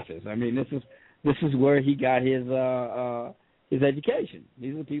professors. I mean, this is where he got his education.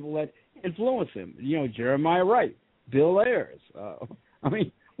 These are the people that influenced him. Jeremiah Wright, Bill Ayers. I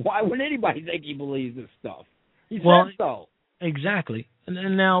mean, why would anybody think he believes this stuff? He said so. Exactly.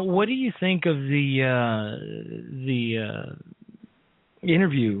 And now, what do you think of the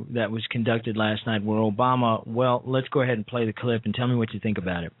interview that was conducted last night where Obama? Well, let's go ahead and play the clip and tell me what you think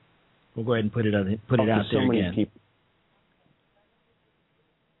about it. We'll go ahead and put it out there again.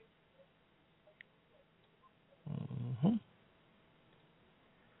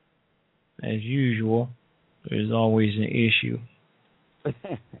 As usual, there's always an issue. Is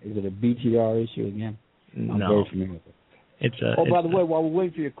it a BTR issue again? No. I'm very familiar with it. By the way, while we're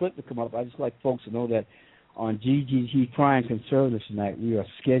waiting for your clip to come up, I'd just like folks to know that on GGG Prime Conservatives tonight, we are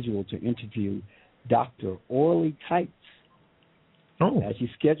scheduled to interview Dr. Orly Tights. She's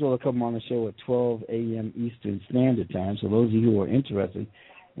scheduled to come on the show at 12 a.m. Eastern Standard Time. So those of you who are interested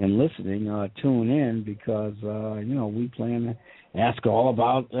in listening, tune in because, we plan to ask all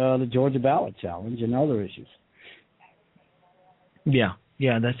about the Georgia ballot challenge and other issues. Yeah,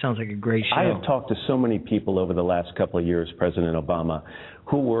 that sounds like a great show. I have talked to so many people over the last couple of years, President Obama,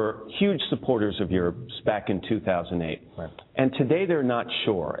 who were huge supporters of yours back in 2008. Right. And today they're not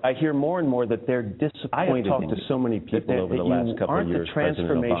sure. I hear more and more that they're disappointed. I have talked to so many people over the last couple of years, President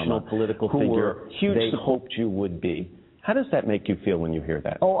Obama, political figure who were huge they hoped you would be. How does that make you feel when you hear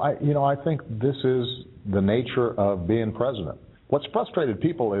that? I think this is the nature of being president. What's frustrated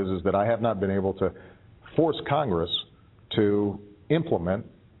people is that I have not been able to force Congress to implement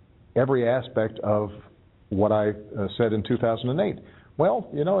every aspect of what I said in 2008. Well,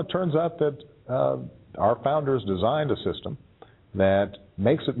 it turns out that our founders designed a system that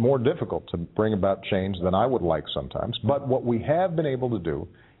makes it more difficult to bring about change than I would like sometimes. But what we have been able to do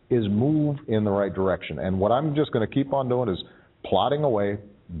is move in the right direction. And what I'm just going to keep on doing is plodding away,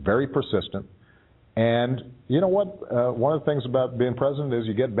 very persistent. And you know what? One of the things about being president is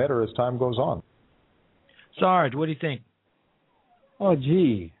you get better as time goes on. Sarge, what do you think? Oh,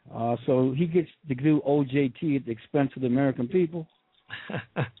 gee. So he gets to do OJT at the expense of the American people?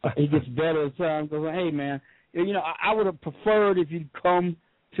 He gets better as time goes on. Hey, man, I would have preferred if you'd come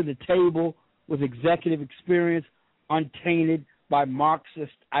to the table with executive experience untainted by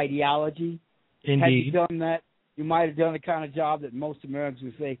Marxist ideology. Indeed. Had you done that, you might have done the kind of job that most Americans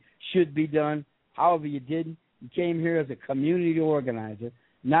would say should be done. However, you didn't. You came here as a community organizer,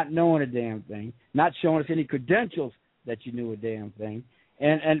 not knowing a damn thing, not showing us any credentials that you knew a damn thing,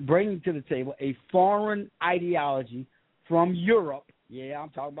 and bringing to the table a foreign ideology from Europe. Yeah, I'm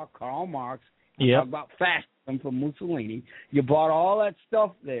talking about Karl Marx. I'm talking about fascism from Mussolini. You brought all that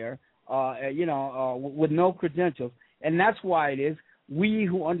stuff there, with no credentials, and that's why it is we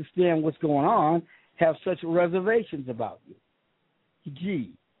who understand what's going on have such reservations about you.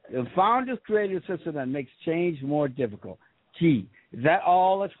 Gee, the founders created a system that makes change more difficult. Gee, is that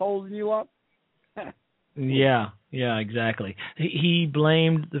all that's holding you up? Yeah, Yeah, exactly. He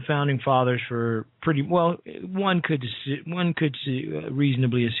blamed the founding fathers for pretty well. One could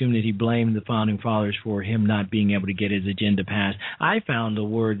reasonably assume that he blamed the founding fathers for him not being able to get his agenda passed. I found the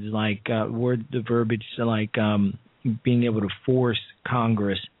words like the verbiage like being able to force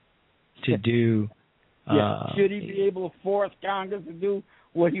Congress to do. Should he be able to force Congress to do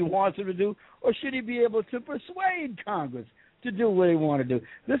what he wants them to do, or should he be able to persuade Congress to do what they want to do?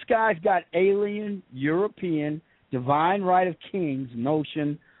 This guy's got alien, European, divine right of kings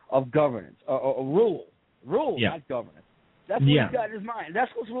notion of governance, rule, not governance. That's what he's got in his mind. That's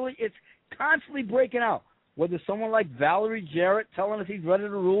what's really, it's constantly breaking out. Whether someone like Valerie Jarrett telling us he's ready to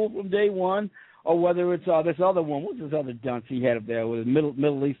rule from day one, or whether it's this other one. What's this other dunce he had up there with his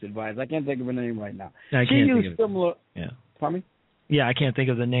Middle East advisor? I can't think of her name right now. She used similar. Yeah. Pardon me? Yeah, I can't think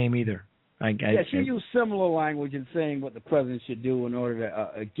of the name either. She used similar language in saying what the president should do in order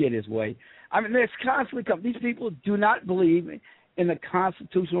to get his way. I mean, there's constantly these people do not believe in the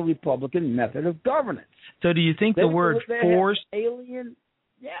constitutional Republican method of governance. So, do you think the word force? Alien,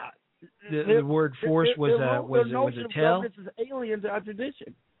 yeah. The word force was a tell. This is alien to our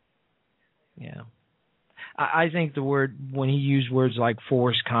tradition. Yeah. I think the word, when he used words like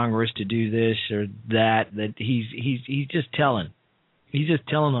force Congress to do this or that he's just telling. He's just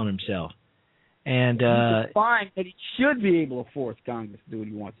telling on himself. And he's implying that he should be able to force Congress to do what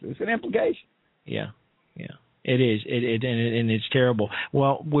he wants to do. It's an implication. Yeah. It is. And it's terrible.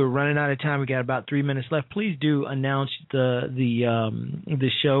 Well, we're running out of time. We got about 3 minutes left. Please do announce the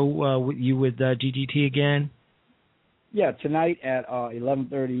show with GGT again. Yeah, tonight at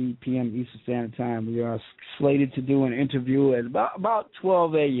 11:30 p.m. Eastern Standard Time, we are slated to do an interview at about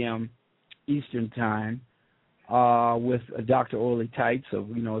 12 a.m. Eastern Time with Dr. Orly Tights,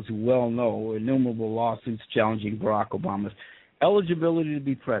 of, as you well know, innumerable lawsuits challenging Barack Obama's eligibility to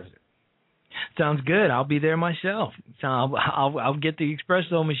be president. Sounds good. I'll be there myself. So I'll get the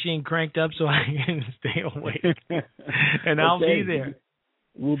espresso machine cranked up so I can stay awake, and I'll be there.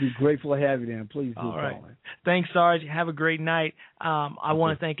 We'll be grateful to have you there. Please do. All right. Thanks, Sarge. Have a great night. I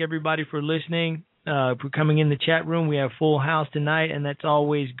want to thank everybody for listening, for coming in the chat room. We have full house tonight, and that's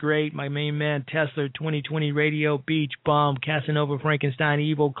always great. My main man, Tesla, 2020 Radio, Beach Bum, Casanova, Frankenstein,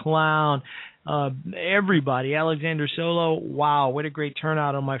 Evil Clown, everybody, Alexander Solo. Wow, what a great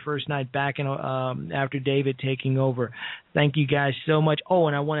turnout on my first night back after David taking over. Thank you guys so much. Oh,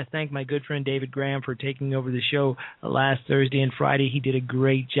 and I want to thank my good friend David Graham for taking over the show last Thursday and Friday. He did a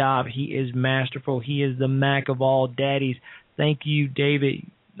great job. He is masterful. He is the Mac of all daddies. Thank you, David.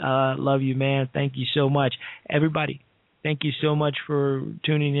 Love you, man. Thank you so much. Everybody, thank you so much for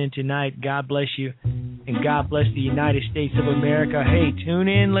tuning in tonight. God bless you, and God bless the United States of America. Hey, tune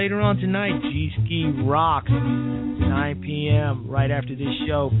in later on tonight. G-Ski Rocks, 9 p.m. right after this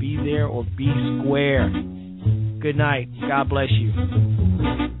show. Be there or be square. Good night. God bless you.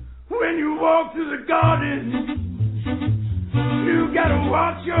 When you walk through the garden, you gotta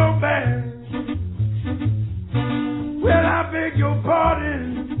watch your back. Well, I beg your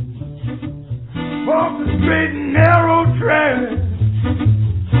pardon. Walk the straight and narrow track.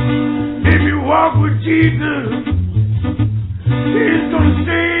 If you walk with Jesus, He's gonna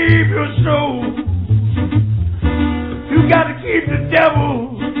save your soul. You gotta keep the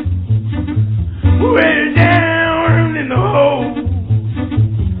devil way down in the hole.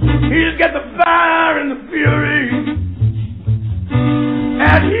 He's got the fire and the fury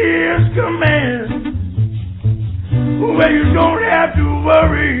at His command. Well, you don't have to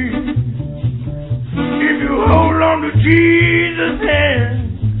worry if you hold on to Jesus' hand.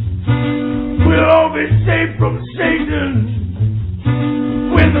 We'll all be safe from Satan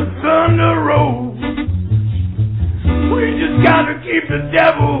when the thunder rolls. We just gotta keep the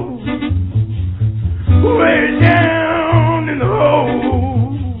devil way down in the hole.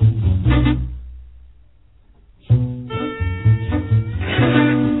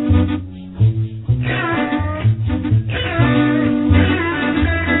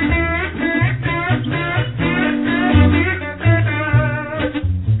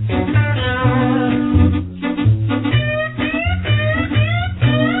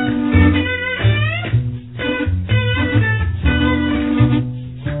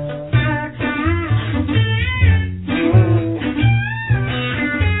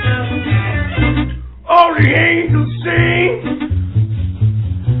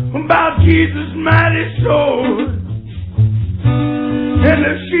 Jesus' mighty sword, and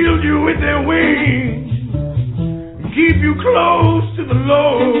they'll shield you with their wings, and keep you close to the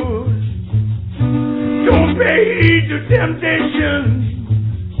Lord. Don't pay heed to temptation,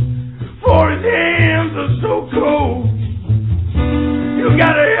 for His hands are so cold. You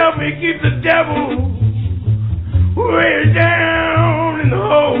gotta help me keep the devil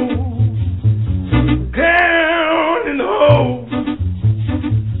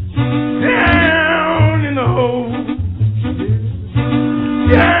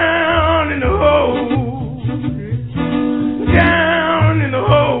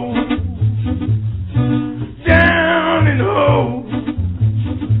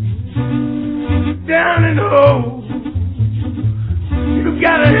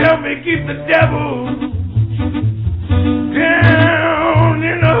to keep the devil